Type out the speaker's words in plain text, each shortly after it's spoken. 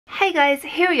Hey guys,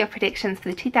 here are your predictions for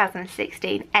the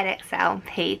 2016 Edexcel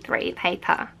P3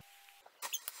 paper.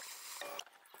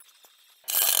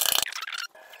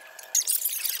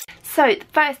 So the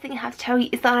first thing I have to tell you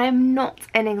is that I am not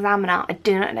an examiner. I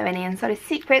do not know any insider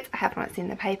secrets. I have not seen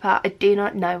the paper. I do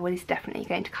not know what is definitely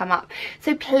going to come up.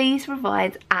 So please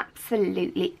revise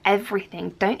absolutely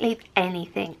everything. Don't leave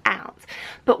anything out.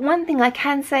 But one thing I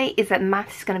can say is that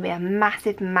maths is going to be a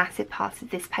massive part of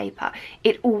this paper.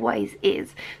 It always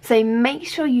is. So make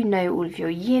sure you know all of your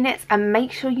units and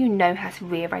make sure you know how to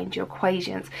rearrange your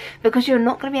equations, because you're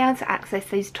not going to be able to access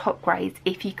those top grades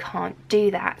if you can't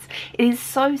do that. It is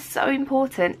so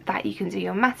important that you can do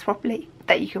your maths properly,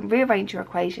 that you can rearrange your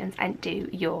equations and do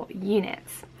your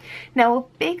units. Now, a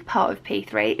big part of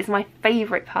P3 is my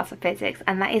favourite part of physics,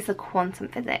 and that is the quantum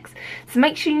physics. So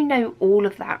make sure you know all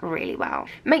of that really well.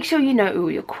 Make sure you know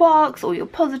all your quarks, all your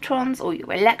positrons, all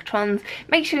your electrons.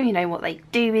 Make sure you know what they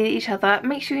do with each other.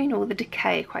 Make sure you know all the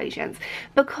decay equations,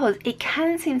 because it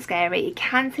can seem scary, it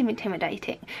can seem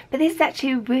intimidating, but this is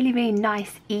actually a really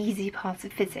nice, easy part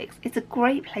of physics. It's a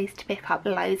great place to pick up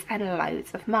loads and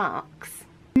loads of marks.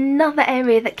 Another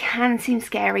area that can seem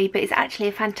scary but is actually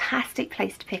a fantastic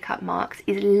place to pick up marks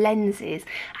is lenses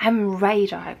and ray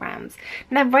diagrams.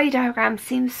 Now, ray diagrams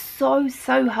seem so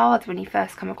hard when you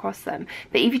first come across them,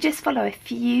 but if you just follow a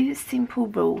few simple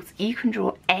rules, you can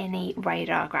draw any ray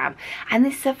diagram, and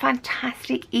this is a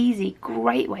fantastic, easy,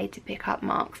 great way to pick up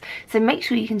marks. So make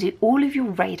sure you can do all of your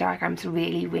ray diagrams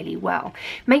really well.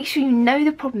 Make sure you know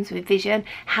the problems with vision,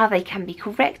 how they can be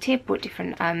corrected, what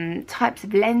different types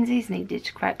of lenses needed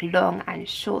to correct long and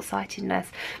short-sightedness,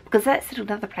 because that's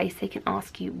another place they can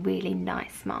ask you really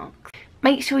nice marks.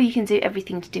 Make sure you can do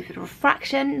everything to do with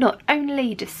refraction, not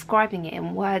only describing it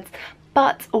in words,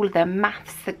 but all of the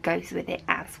maths that goes with it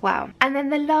as well. And then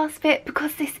the last bit,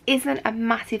 because this isn't a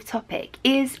massive topic,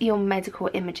 is your medical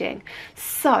imaging.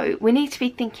 So we need to be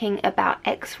thinking about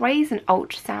x-rays and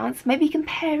ultrasounds, maybe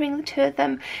comparing the two of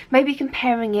them, maybe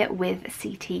comparing it with a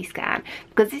CT scan,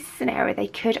 because this is an area they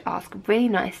could ask a really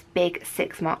nice big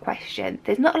 6-mark question.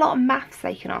 There's not a lot of maths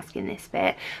they can ask in this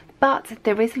bit, but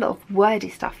there is a lot of wordy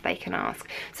stuff they can ask.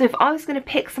 So if I was going to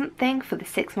pick something for the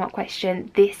 6-mark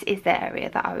question, this is the area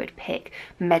that I would pick: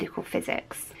 medical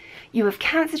physics. You have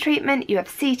cancer treatment, you have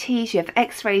CTs, you have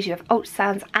x-rays, you have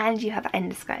ultrasounds, and you have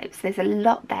endoscopes. There's a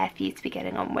lot there for you to be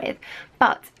getting on with.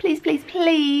 But please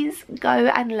go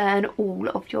and learn all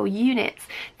of your units.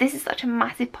 This is such a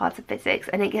massive part of physics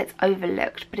and it gets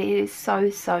overlooked, but it is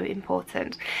so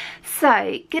important.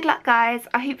 So good luck guys.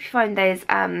 I hope you find those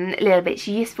little bits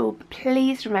useful, but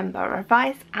please remember,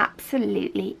 revise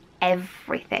absolutely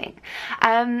everything.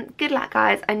 Good luck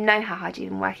guys. I know how hard you've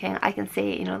been working. I can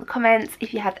see it in all the comments.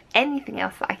 If you have anything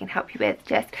else that I can help you with,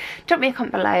 just drop me a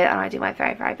comment below and I'll do my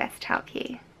very best to help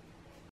you.